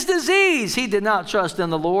in his disease, he did not trust in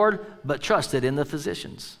the Lord, but trusted in the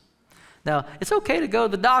physicians. Now, it's okay to go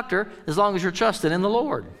to the doctor as long as you're trusting in the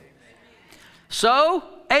Lord. So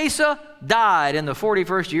Asa died in the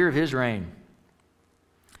 41st year of his reign.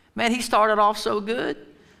 Man, he started off so good.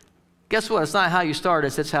 Guess what? It's not how you start,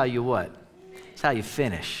 it's how you what? It's how you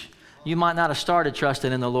finish. You might not have started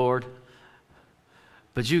trusting in the Lord,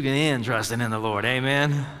 but you can end trusting in the Lord.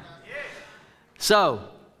 Amen? So,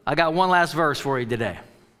 I got one last verse for you today.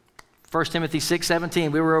 1 Timothy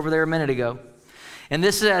 6:17. We were over there a minute ago. And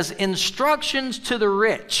this says, instructions to the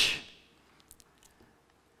rich.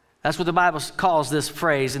 That's what the Bible calls this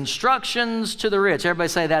phrase, instructions to the rich. Everybody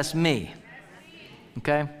say, "That's me."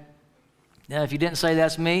 Okay? Now, if you didn't say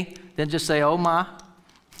that's me, then just say, "Oh my."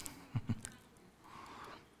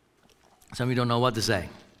 Some of you don't know what to say.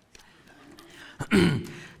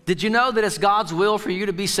 Did you know that it's God's will for you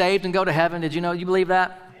to be saved and go to heaven? Did you know? You believe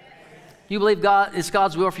that? You believe it's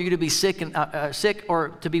God's will for you to be sick or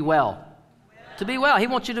to be well? To be well. He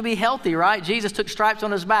wants you to be healthy, right? Jesus took stripes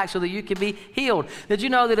on his back so that you could be healed. Did you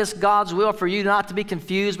know that it's God's will for you not to be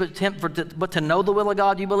confused, but to know the will of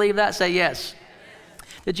God? You believe that? Say yes.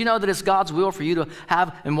 Did you know that it's God's will for you to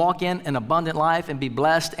have and walk in an abundant life and be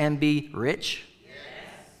blessed and be rich? Yes.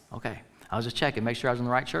 Okay. I was just checking, make sure I was in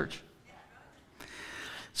the right church.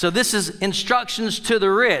 So this is instructions to the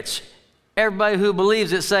rich. Everybody who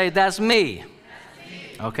believes it say, that's me. That's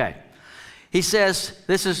me. Okay. He says,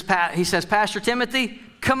 Pastor Timothy,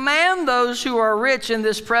 command those who are rich in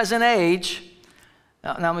this present age.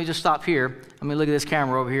 Now let me just stop here. Let me look at this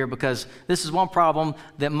camera over here, because this is one problem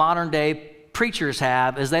that modern day preachers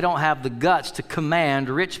have, is they don't have the guts to command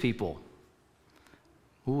rich people.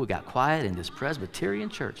 Ooh, it got quiet in this Presbyterian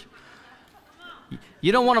church.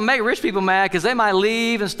 You don't want to make rich people mad because they might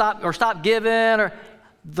leave and stop giving. Or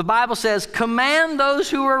the Bible says, command those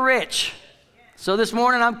who are rich. So this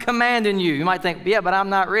morning I'm commanding you. You might think, yeah, but I'm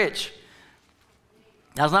not rich.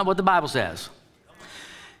 That's not what the Bible says.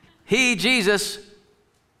 He, Jesus,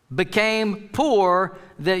 became poor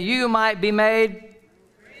that you might be made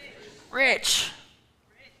rich.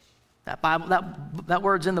 That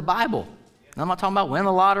word's in the Bible. I'm not talking about winning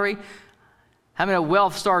the lottery. I mean,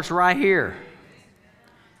 wealth starts right here.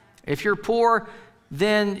 If you're poor,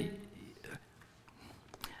 then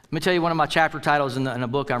let me tell you one of my chapter titles in the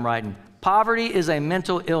book I'm writing. Poverty is a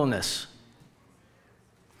mental illness.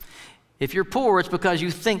 If you're poor, it's because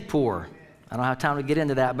you think poor. I don't have time to get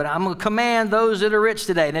into that, but I'm going to command those that are rich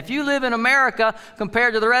today. And if you live in America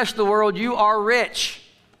compared to the rest of the world, you are rich.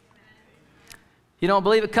 You don't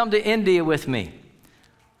believe it? Come to India with me.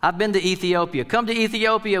 I've been to Ethiopia. Come to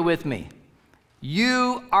Ethiopia with me.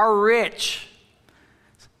 You are rich.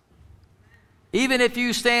 Even if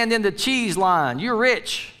you stand in the cheese line, you're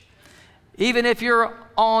rich. Even if you're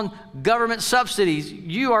on government subsidies,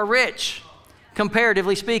 you are rich,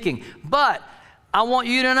 comparatively speaking. But I want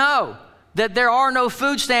you to know that there are no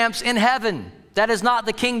food stamps in heaven. That is not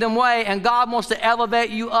the kingdom way, and God wants to elevate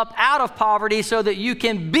you up out of poverty so that you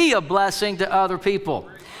can be a blessing to other people.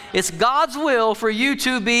 It's God's will for you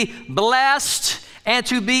to be blessed and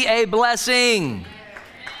to be a blessing.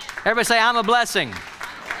 Everybody say, I'm a blessing.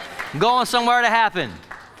 I'm going somewhere to happen.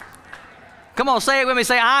 Come on, say it with me.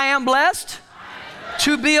 Say, I am blessed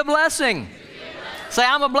to be a blessing. Say,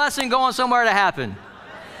 I'm a blessing going somewhere to happen.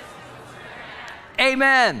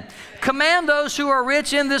 Amen. Command those who are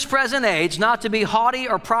rich in this present age not to be haughty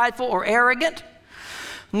or prideful or arrogant,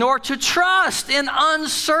 nor to trust in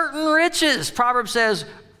uncertain riches. Proverbs says,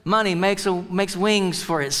 money makes wings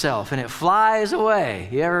for itself and it flies away.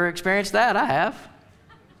 You ever experienced that? I have.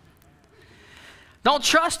 Don't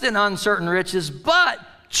trust in uncertain riches, but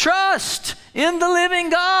trust in the living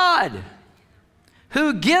God,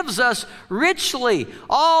 who gives us richly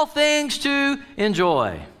all things to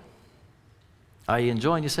enjoy. Are you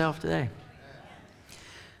enjoying yourself today?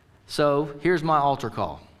 So here's my altar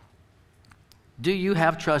call. Do you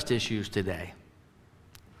have trust issues today?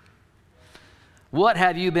 What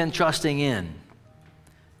have you been trusting in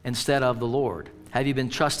instead of the Lord? Have you been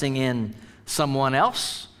trusting in someone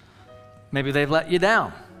else? Maybe they've let you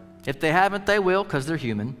down. If they haven't, they will, because they're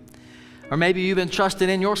human. Or maybe you've been trusting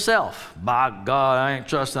in yourself. By God, I ain't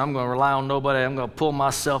trusting. I'm going to rely on nobody. I'm going to pull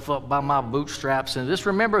myself up by my bootstraps. And just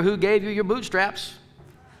remember who gave you your bootstraps.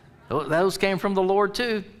 Those came from the Lord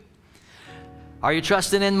too. Are you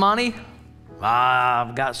trusting in money?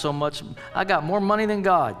 I've got so much. I got more money than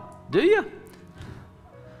God. Do you?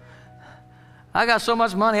 I got so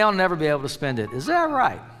much money, I'll never be able to spend it. Is that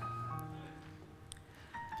right?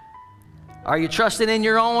 Are you trusting in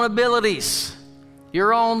your own abilities,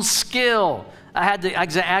 your own skill? I had to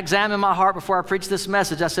examine my heart before I preached this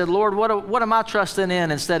message. I said, Lord, what am I trusting in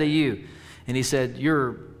instead of you? And he said,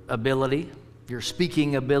 your ability, your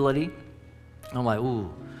speaking ability. I'm like,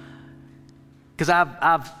 ooh. Because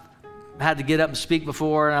I've had to get up and speak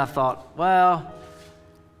before, and I thought, well,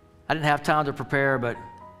 I didn't have time to prepare, but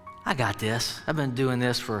I got this. I've been doing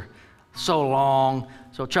this for so long,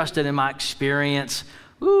 so trusted in my experience.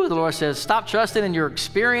 Ooh, the Lord says, stop trusting in your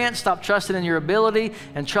experience, stop trusting in your ability,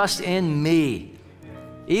 and trust in me.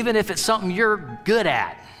 Even if it's something you're good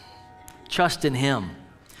at, trust in Him.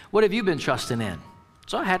 What have you been trusting in?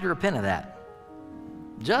 So I had to repent of that.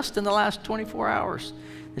 Just in the last 24 hours.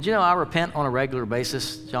 Did you know I repent on a regular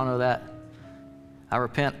basis? Did y'all know that? I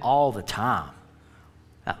repent all the time.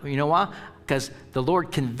 You know why? Because the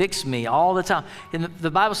Lord convicts me all the time. And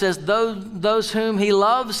the Bible says, those whom He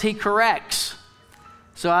loves, He corrects.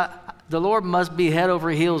 So the Lord must be head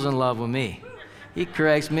over heels in love with me. He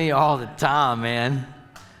corrects me all the time, man.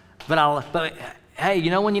 But hey,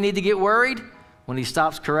 you know when you need to get worried? When he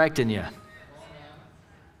stops correcting you.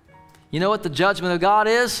 You know what the judgment of God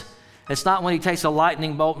is? It's not when he takes a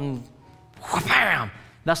lightning bolt and wham!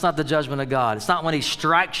 That's not the judgment of God. It's not when he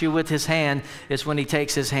strikes you with his hand. It's when he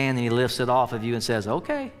takes his hand and he lifts it off of you and says,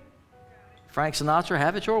 okay, Frank Sinatra,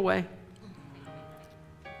 have it your way.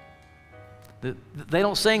 They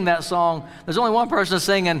don't sing that song. There's only one person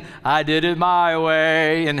singing, I did it my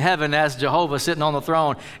way in heaven. That's Jehovah sitting on the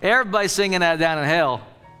throne. Everybody's singing that down in hell.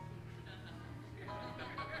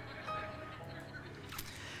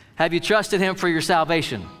 Have you trusted him for your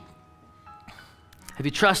salvation? Have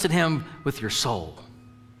you trusted him with your soul?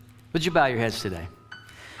 Would you bow your heads today?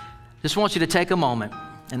 Just want you to take a moment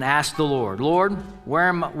and ask the Lord, Lord,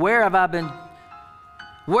 where have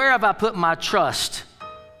I put my trust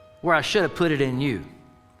where I should have put it in you?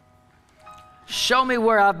 Show me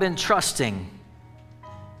where I've been trusting,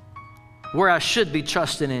 where I should be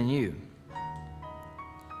trusting in you.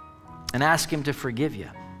 And ask him to forgive you.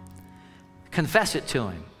 Confess it to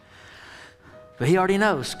him. But he already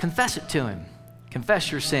knows. Confess it to him.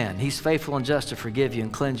 Confess your sin. He's faithful and just to forgive you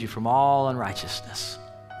and cleanse you from all unrighteousness.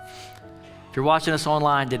 If you're watching us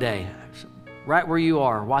online today, right where you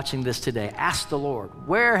are watching this today, ask the Lord,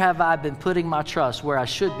 where have I been putting my trust where I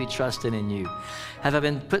should be trusting in you? Have I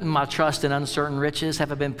been putting my trust in uncertain riches?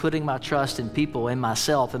 Have I been putting my trust in people, in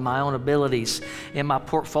myself, in my own abilities, in my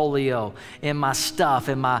portfolio, in my stuff,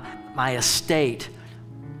 in my estate,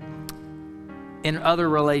 in other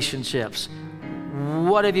relationships?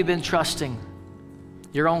 What have you been trusting?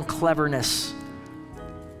 Your own cleverness.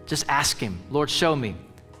 Just ask him, Lord, show me.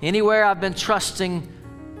 Anywhere I've been trusting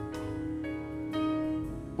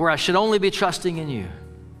where I should only be trusting in you.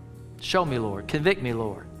 Show me, Lord. Convict me,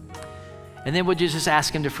 Lord. And then would you just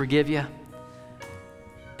ask him to forgive you?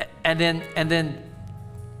 And then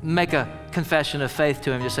make a confession of faith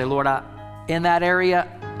to him. Just say, Lord, in that area,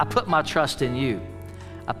 I put my trust in you.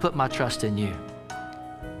 I put my trust in you.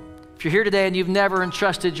 If you're here today and you've never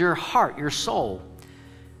entrusted your heart, your soul,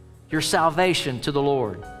 your salvation to the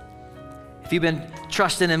Lord, if you've been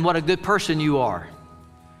trusting in what a good person you are,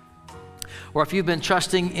 or if you've been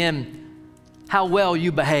trusting in how well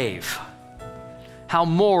you behave, how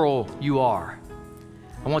moral you are,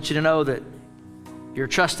 I want you to know that you're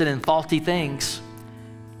trusting in faulty things.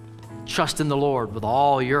 Trust in the Lord with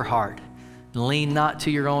all your heart. Lean not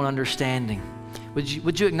to your own understanding.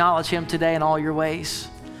 Would you acknowledge him today in all your ways?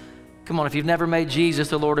 Come on, if you've never made Jesus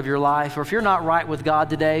the Lord of your life, or if you're not right with God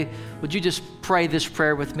today, would you just pray this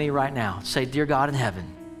prayer with me right now? Say, Dear God in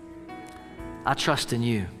heaven, I trust in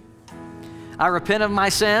you. I repent of my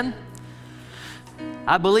sin.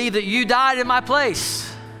 I believe that you died in my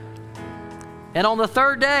place. And on the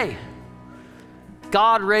third day,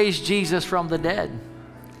 God raised Jesus from the dead.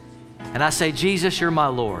 And I say, Jesus, you're my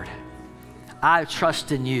Lord. I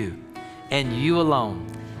trust in you and you alone.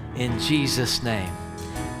 In Jesus' name.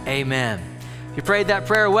 Amen. If you prayed that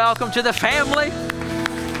prayer, welcome to the family.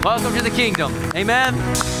 Welcome to the kingdom. Amen.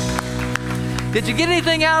 Did you get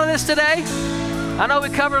anything out of this today? I know we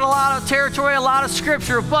covered a lot of territory, a lot of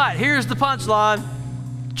scripture, but here's the punchline.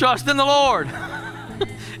 Trust in the Lord.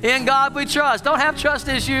 In God we trust. Don't have trust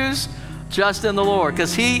issues. Trust in the Lord,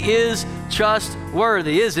 because he is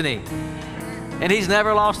trustworthy, isn't he? And he's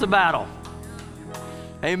never lost a battle.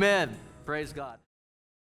 Amen. Praise God.